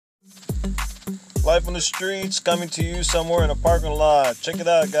Life on the streets coming to you somewhere in a parking lot. Check it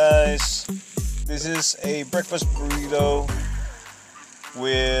out, guys. This is a breakfast burrito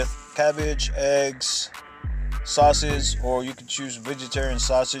with cabbage, eggs, sausage, or you can choose vegetarian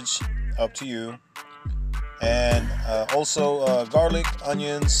sausage, up to you. And also garlic,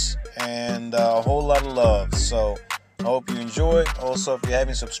 onions, and a whole lot of love. So I hope you enjoy. Also, if you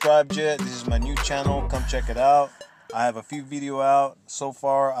haven't subscribed yet, this is my new channel. Come check it out. I have a few videos out so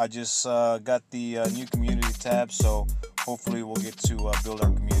far. I just got the new community tab, so hopefully we'll get to build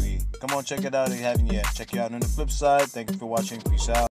our community. Come on, check it out if you haven't yet. Check you out on the flip side. Thank you for watching. Peace out.